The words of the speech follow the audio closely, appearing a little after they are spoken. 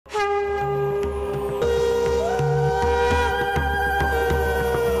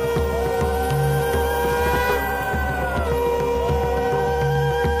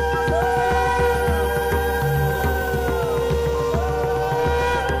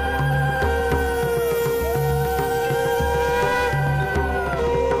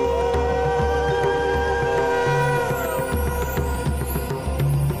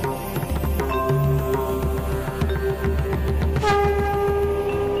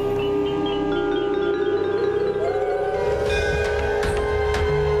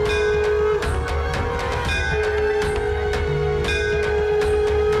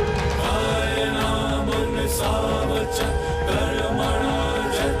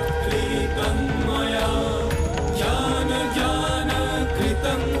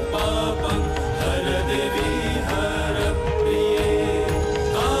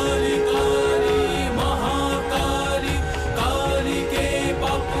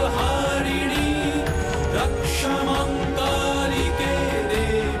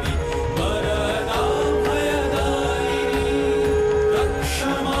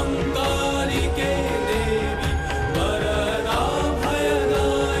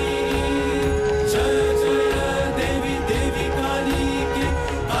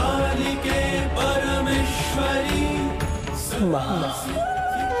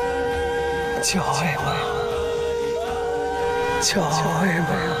জয় মা, জয়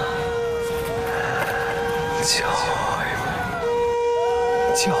মা, জয় মা,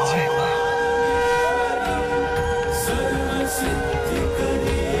 জয় মা।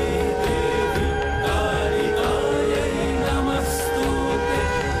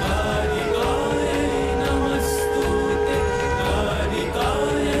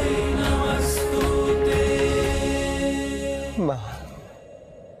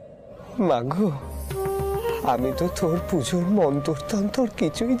 মাগো, আমি তো তোর পুজোর মন্তর তন্তর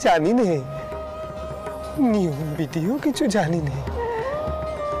কিছুই জানি নে, নিয়ম বিধিও কিছু জানি নে,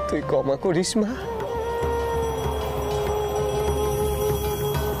 তুই ক্ষমা করিস মা।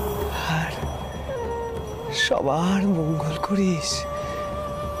 আর সবার মঙ্গল করিস,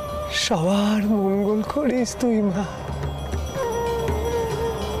 সবার মঙ্গল করিস তুই মা।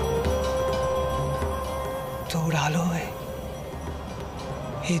 তোর আলোয়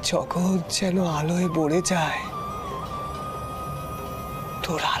এই জগৎ যেন আলোয় ভরে যায়,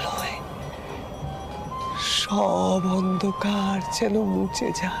 তোর আলোয় সব অন্ধকার যেন মুছে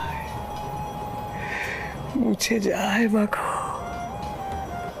যায়, মুছে যায় মাগো।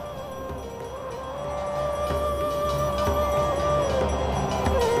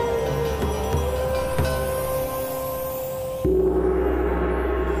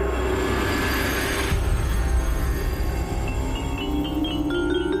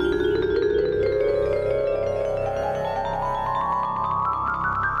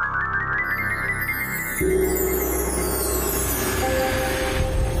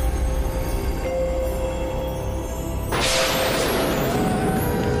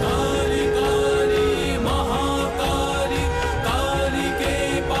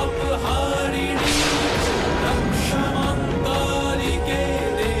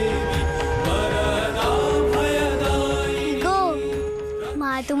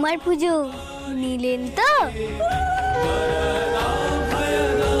 তোমার পুজো নিলেন তো?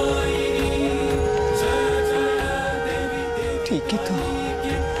 ঠিকই তো,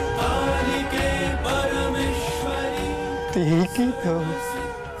 ঠিকই তো,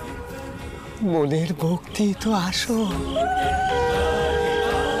 মনের ভক্তি তো আসল,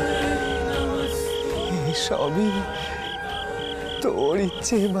 সবই তোর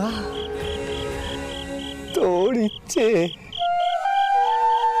ইচ্ছে মা, তোর ইচ্ছে।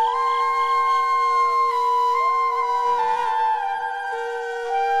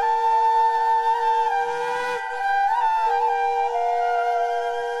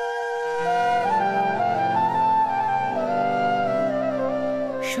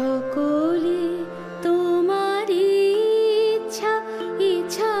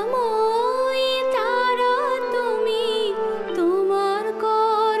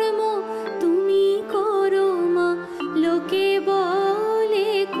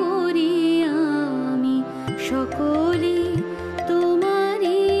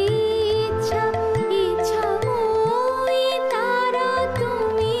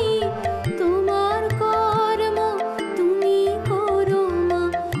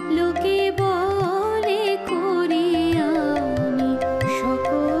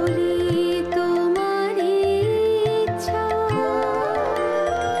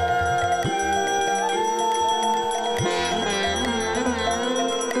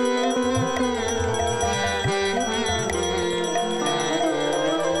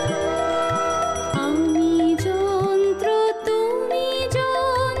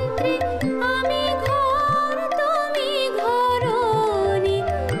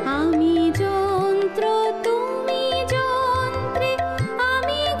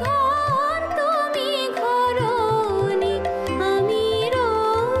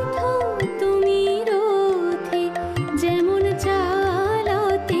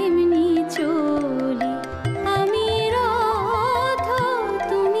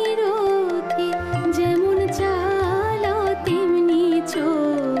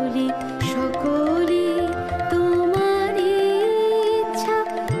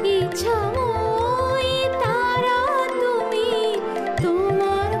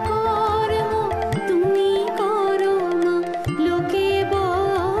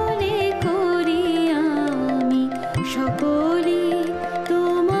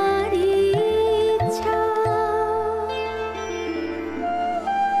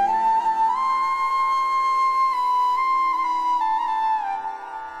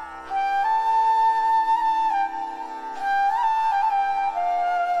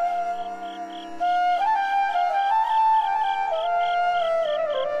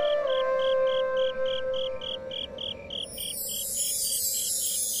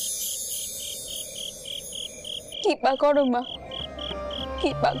 কৃপা করো মা,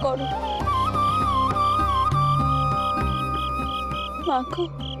 কৃপা করো। মাগো,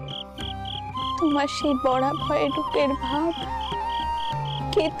 তোমার সেই বড়া ভয়ে রূপের ভাব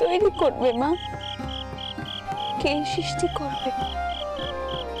কে তৈরি করবে মা? কে সৃষ্টি করবে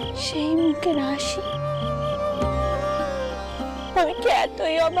সেই মুখের হাসি? আমি কি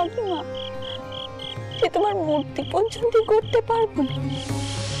এতই অবাক মা যে তোমার মূর্তি পর্যন্ত করতে পারবো না?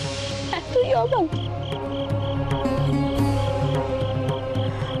 এতই অবাক?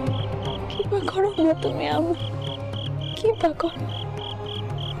 কৃপা করো না তুমি আমার, কৃপা করো,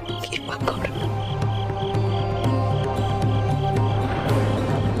 কৃপা করো।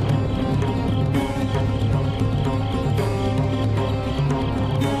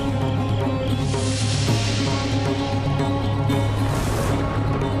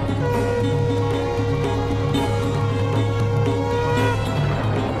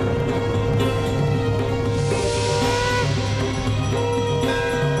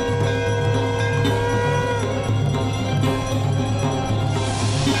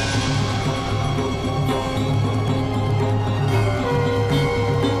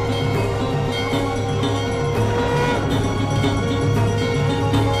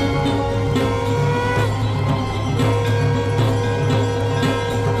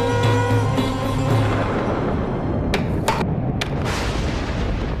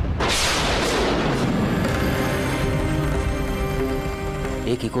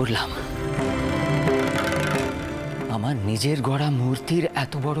 কি করলাম? আমার নিজের গড়া মূর্তির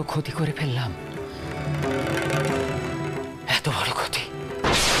এত বড় ক্ষতি করে ফেললাম, এত বড় ক্ষতি।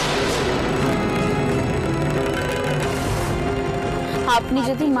 আপনি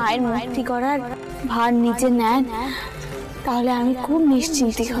যদি মায়ের মূর্তি করার ভার নিজে নেন তাহলে আমি খুব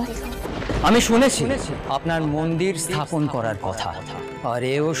নিশ্চিন্তি হই। আমি শুনেছি আপনার মন্দির স্থাপন করার কথা, আর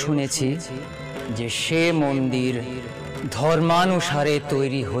এও শুনেছি যে সে মন্দির ধর্মানুসারে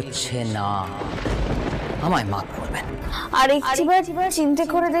তৈরি হচ্ছে না। আমায় মাফ করবেন। আর একটিবার চিন্তা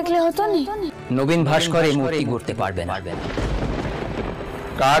করে দেখলে হতো না? নবীন ভাস্কর এই মূর্তি গড়তে পারবেন।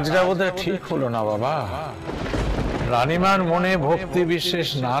 কাজটা বোধহয় ঠিক হলো না বাবা। রানীমার মনে ভক্তি বিশ্বাস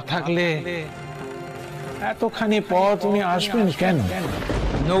না থাকলে এতখানি পর তুমি আসবেন কেন?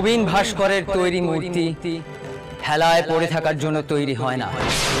 নবীন ভাস্করের তৈরি মূর্তি হেলায় পড়ে থাকার জন্য তৈরি হয় না।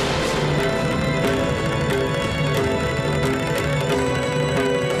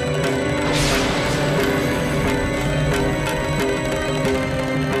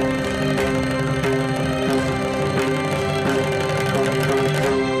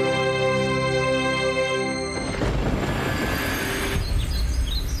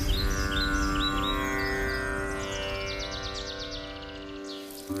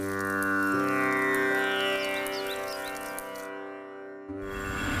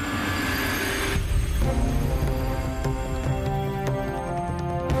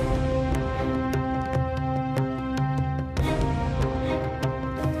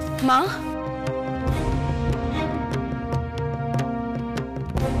 মা,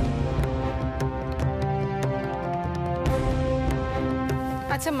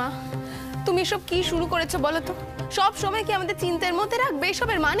 আচ্ছা মা, তুমি এসব কি শুরু করেছো বলো তো? সব সময় কি আমাদের চিন্তার মধ্যে রাখবে?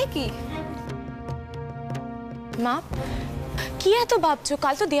 এসবের মানে কি? মা, কি এত ভাবছো?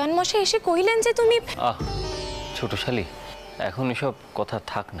 কাল তো দেওয়ান মশাই এসে কইলেন যে তুমি... ছোট শালি, এখন এসব কথা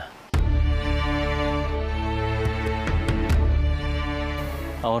থাক না।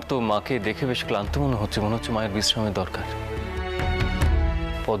 আমার তো মাকে দেখে বেশ ক্লান্ত মনে হচ্ছে মায়ের বিশ্রামের দরকার।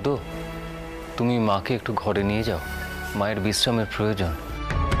 পদ্ম, তুমি মাকে একটু ঘরে নিয়ে যাও, মায়ের বিশ্রামের প্রয়োজন।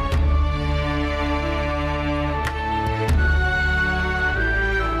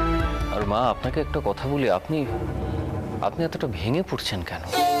 আর মা, আপনাকে একটা কথা বলি, আপনি এতটা ভেঙে পড়ছেন কেন?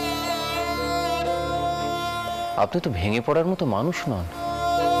 আপনি তো ভেঙে পড়ার মতো মানুষ নন।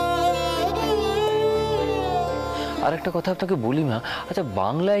 আর একটা কথা আপনাকে বলি মা, আচ্ছা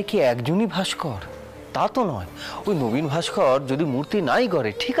বাংলায় কি একজনই ভাস্কর? তা তো নয়। ওই নবীন ভাস্কর যদি মূর্তি নাই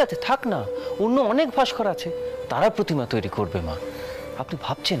গড়ে, ঠিক আছে থাক না, অন্য অনেক ভাস্কর আছে, তারা প্রতিমা তৈরি করবে মা। আপনি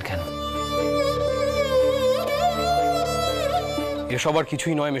ভাবছেন কেন? এসব আর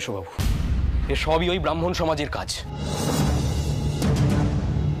কিছুই নয় মেশোবাবু, এসবই ওই ব্রাহ্মণ সমাজের কাজ।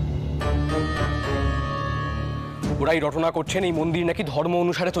 ওরাই রটনা করছেন এই মন্দির নাকি ধর্ম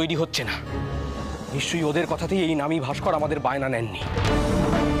অনুসারে তৈরি হচ্ছে না। নিশ্চয়ই ওদের কথাতেই এই নামী ভাস্কর আমাদের বায়না নেননি।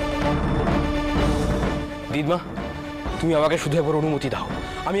 দিদমা, তুমি আমাকে শুধু একবার অনুমতি দাও,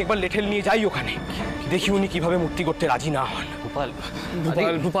 আমি একবার লেঠেল নিয়ে যাই ওখানে, দেখি উনি কিভাবে মূর্তি করতে রাজি না হন। গোপাল,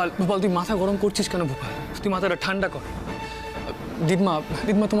 ভূপাল তুই মাথা গরম করছিস কেন? ভূপাল, তুই মাথাটা ঠান্ডা কর। দিদমা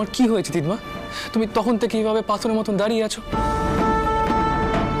তোমার কি হয়েছে? দিদমা, তুমি তখন থেকে এইভাবে পাথরের মতন দাঁড়িয়ে আছো।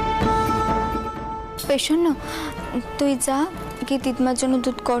 শোন, তুই যা গিয়ে দিদমার জন্য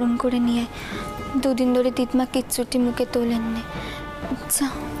দুধ গরম করে নিয়ে আয়। দুদিন ধরে দিদমা কিচ্ছুটি মুখে তোলেননি, আচ্ছা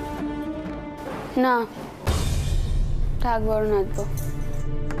না, থাক বড় নাচবো।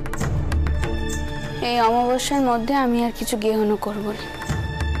 এই অমাবস্যার মধ্যে আমি আর কিছু গেহনা করব না,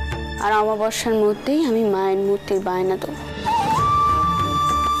 আর অমাবস্যার মধ্যেই আমি মায়ের মূর্তির বায়না দেবো।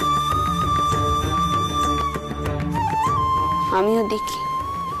 আমিও দেখি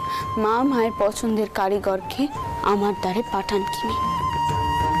মা মায়ের পছন্দের কারিগরকে আমার দ্বারে পাঠান কিনে।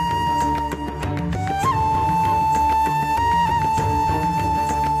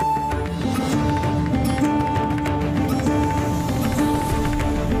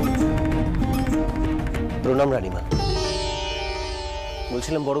 প্রণাম রানীমা।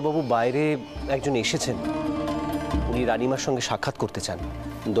 বলছিলাম বড়বাবু বাইরে একজন এসেছেন, উনি রানীমার সঙ্গে সাক্ষাৎ করতে চান।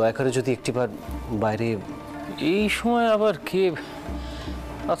 দয়া করে যদি একটিবার বাইরে। এই সময় আবার কে?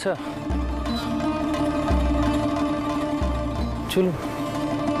 আচ্ছা চলুন।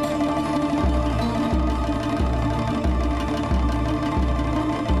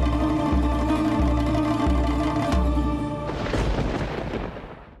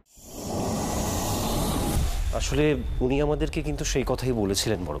 আসলে উনি আমাদেরকে কিন্তু সেই কথাই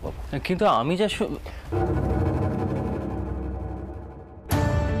বলেছিলেন বড়বাবু। কিন্তু আমি যা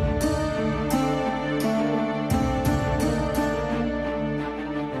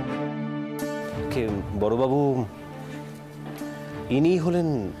বড়বাবু, ইনি হলেন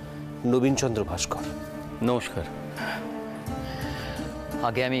নবীনচন্দ্র ভাস্কর। নমস্কার।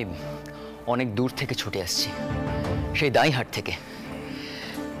 আগে আমি অনেক দূর থেকে ছুটে আসছি, সেই দাইহাট থেকে।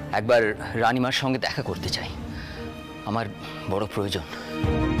 একবার রানীমার সঙ্গে দেখা করতে চাই, আমার বড় প্রয়োজন।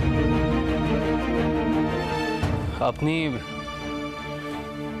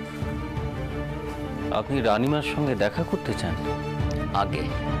 আপনি রানীমার সঙ্গে দেখা করতে চান? আগে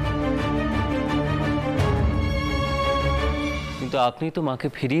কিন্তু আপনি তো মাকে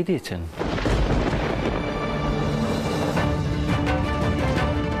ফিরিয়ে দিয়েছেন।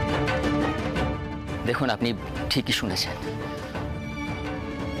 দেখুন, আপনি ঠিকই শুনেছেন।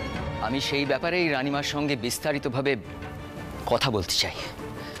 আমি সেই ব্যাপারেই রানীমার সঙ্গে বিস্তারিতভাবে কথা বলতে চাই।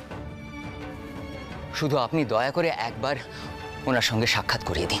 শুধু আপনি দয়া করে একবার ওনার সঙ্গে সাক্ষাৎ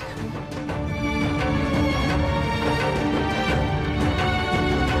করিয়ে দিন।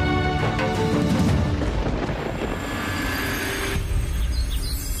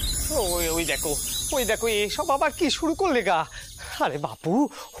 ওই দেখো এসব আবার কি শুরু করলে গা? আরে বাপু,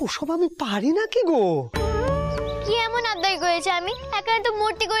 ওসব আমি পারি না কি গো। কি এমন আদায় করেছে? আমি এখানে তো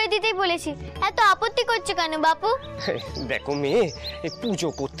মূর্তি করে দিতেই বলেছি, এত আপত্তি করছো কেন বাপু? দেখো মেয়ে, এই পুজো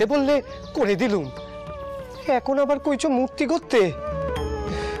করতে বললে করে দিলুম, এখন আবার কইছো মূর্তি করতে?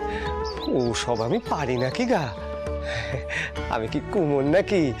 ওসব আমি পারি না কি গা। আমি কি কুমোর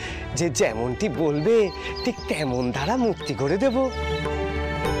নাকি যে যেমনটি বলবে ঠিক তেমন দ্বারা মূর্তি করে দেব?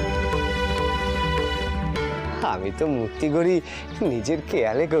 আমি তো মূর্তি করি নিজের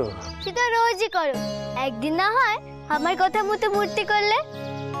খেয়ালে গো। সেটা রোজই করো, একদিন না হয় আমার কথা মতো মূর্তি করলে।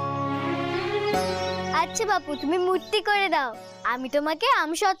 আচ্ছা বাপু, তুমি মূর্তি করে দাও, আমি তোমাকে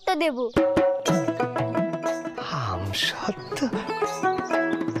আমসত্ত্ব দেব। আমসত্ত্ব?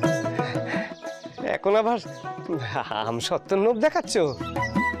 এখন আবার আমসত্ত্বর লোভ দেখাচ্ছ?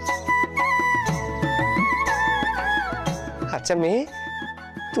 আচ্ছা মেয়ে,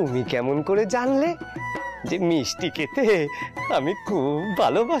 তুমি কেমন করে জানলে যে মিষ্টি খেতে আমি খুব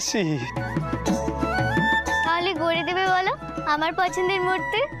ভালোবাসি? তাহলে গড়ে দেবে বলো আমার পছন্দের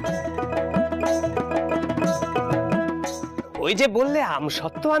মূর্তি? ওই যে বললে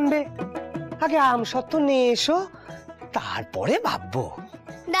আমসত্ত্ব আনবে, আগে আমসত্ত্ব নিয়ে এসো, তারপরে ভাববো।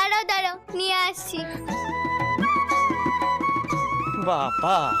 দাঁড়াও দাঁড়াও, নিয়ে আসছি।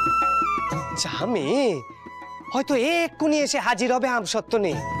 বাবা যা মেয়ে, হয়তো এক্ষুনি এসে হাজির হবে আমসত্ত্ব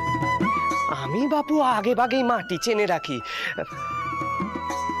নেই। আমি বাপু আগে ভাগেই মাটি চেনে রাখি,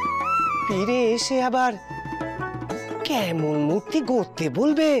 ফিরে এসে আবার কেমন মূর্তি গড়তে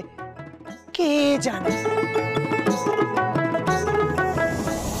বলবে কে জানে।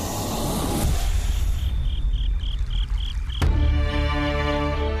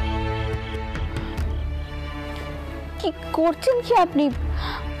 কি করছেন কি আপনি?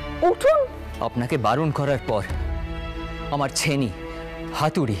 উঠুন। আপনাকে বারণ করার পর আমার ছেনি,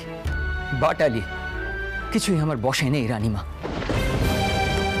 হাতুড়ি, বাটালি কিছুই আমার বসে নেই রানীমা।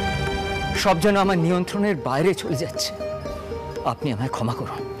 সব যেন আমার নিয়ন্ত্রণের বাইরে চলে যাচ্ছে। আপনি আমায় ক্ষমা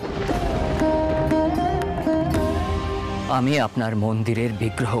করুন। আমি আপনার মন্দিরের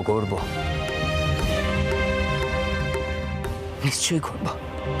বিগ্রহ গড়ব, নিশ্চয়ই গড়ব।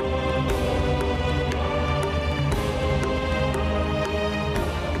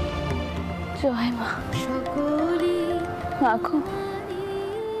 জয় মা। মা গো,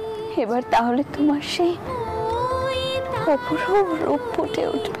 এবার তাহলে তোমার সেই অপরূপ রূপ ফুটে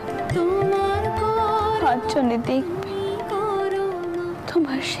উঠবে, পাঁচজনে দেখবে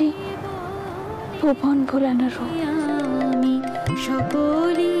তোমার সেই ভুবন ভোলানো রূপ।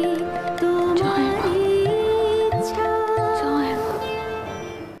 সকলে জয় মা, জয় মা।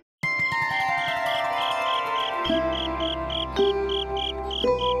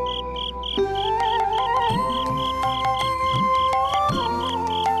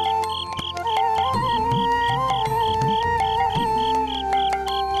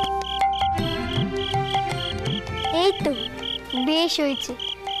 এই তো বেশ হয়েছে।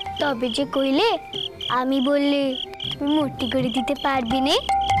 তবে যে কইলে আমি বললে তুমি মূর্তি করে দিতে পারবি না?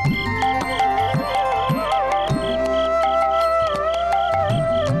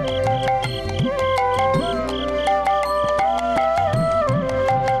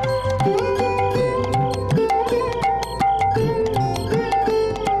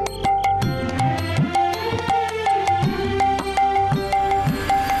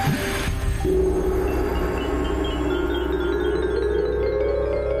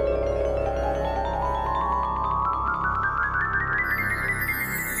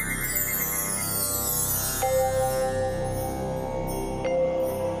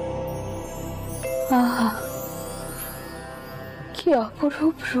 আহা, কি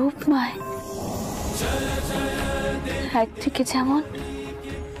অপরূপ রূপ মায়। একদিকে যেমন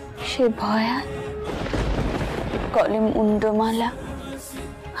সে ভয়া, গলে মুন্ডমালা,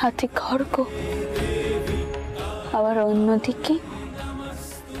 হাতে খড়গ, আবার অন্যদিকে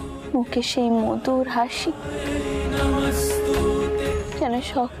মুখে সেই মধুর হাসি, যেন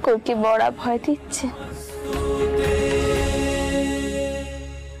সকলকে বড়া ভয় দিচ্ছে।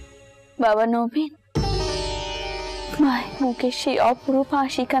 বাবা নবীন, মায় মুখে সেই অপরূপ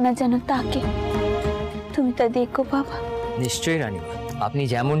হাসিখানা যেন তাকে, তুমি তা দেখো বাবা। নিশ্চয়ই রানীমা, আপনি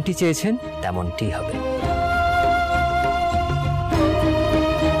যেমনটি চেয়েছেন তেমনটি হবে।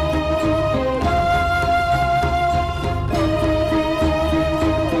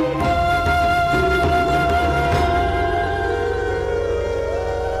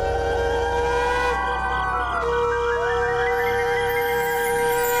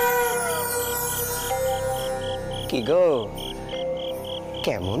 কি গো,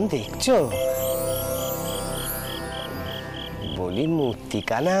 কেমন দেখছো? বলি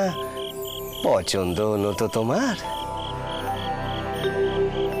মূর্তিকানা পছন্দ হলো তো তোমার?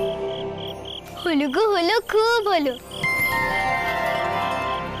 হলো গো, হলো, খুব হলো।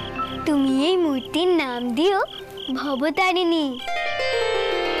 তুমি এই মূর্তির নাম দিও ভবতারিণী।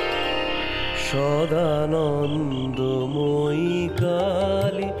 সদানন্দময়ী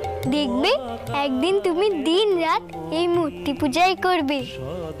কালী, দেখবে একদিন তুমি দিন রাত এই মূর্তি পূজাই করবে,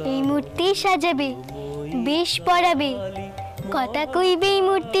 এই মূর্তি সাজাবে, বেশ পড়াবে, কথা কইবে এই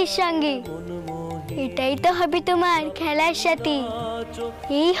মূর্তির সঙ্গে। এটাই তো হবে তোমার খেলার সাথী,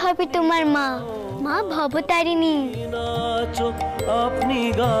 এই হবে তোমার মা, মা ভবতারিণী। আপনি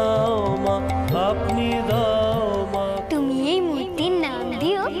গাও মা, আপনি দাও মা। তুমি এই মূর্তির নাম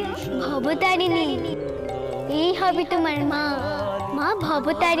দিও ভবতারিণী, এই হবে তোমার মা, মা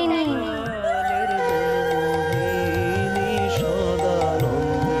ভবতারিণী।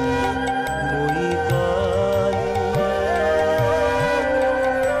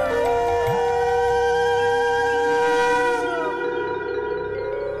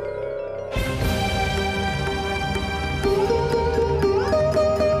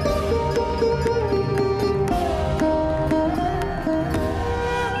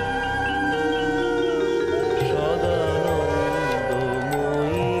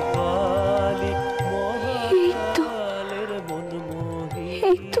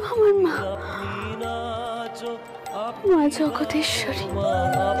 মা জগদীশ্বরী।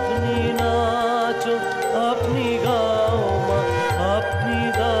 আপনি নাচো, আপনি গাও।